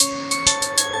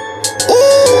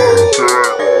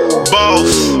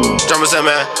Ghost. Drummer said,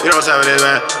 man. You know what time it is,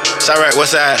 man. Chirac,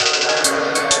 what's that?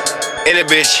 In it,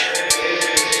 bitch.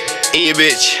 In your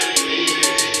bitch.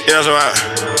 You know what I'm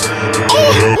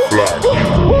talking about?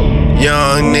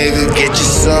 Young nigga, get your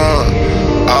son.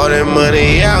 All that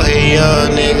money out here,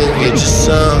 young nigga, get your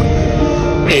son.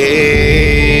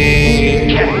 Hey.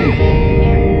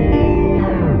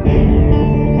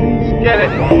 Get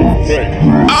it.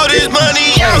 All this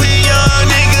money out here, young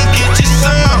nigga, get your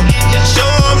son. Show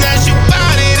them that you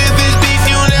bout it. If it's beef,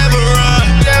 you never run.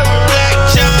 Black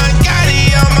John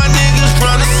Gotti, all my niggas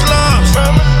from the slums.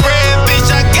 Red bitch,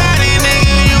 I got it,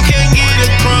 nigga, you can't get a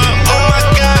crumb. Oh my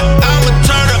God, I'ma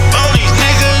turn up on these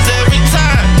niggas every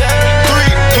time.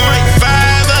 3.5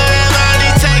 of them, I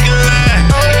need take a line.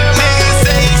 Niggas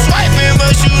say you swiping,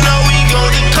 but you know we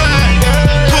gon' decline.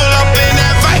 Pull up in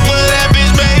that Viper, that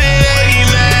bitch made it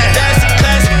 89. That's a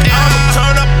classic. I'ma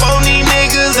turn up on these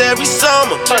niggas every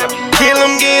summer. Kill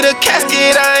him, get a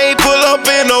casket, I ain't pull up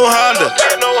in no Honda.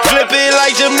 Flip it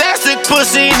like gymnastic,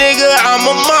 pussy nigga, I'm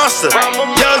a monster.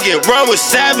 Young and run with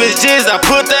savages, I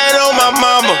put that on my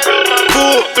mama.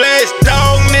 Full fledged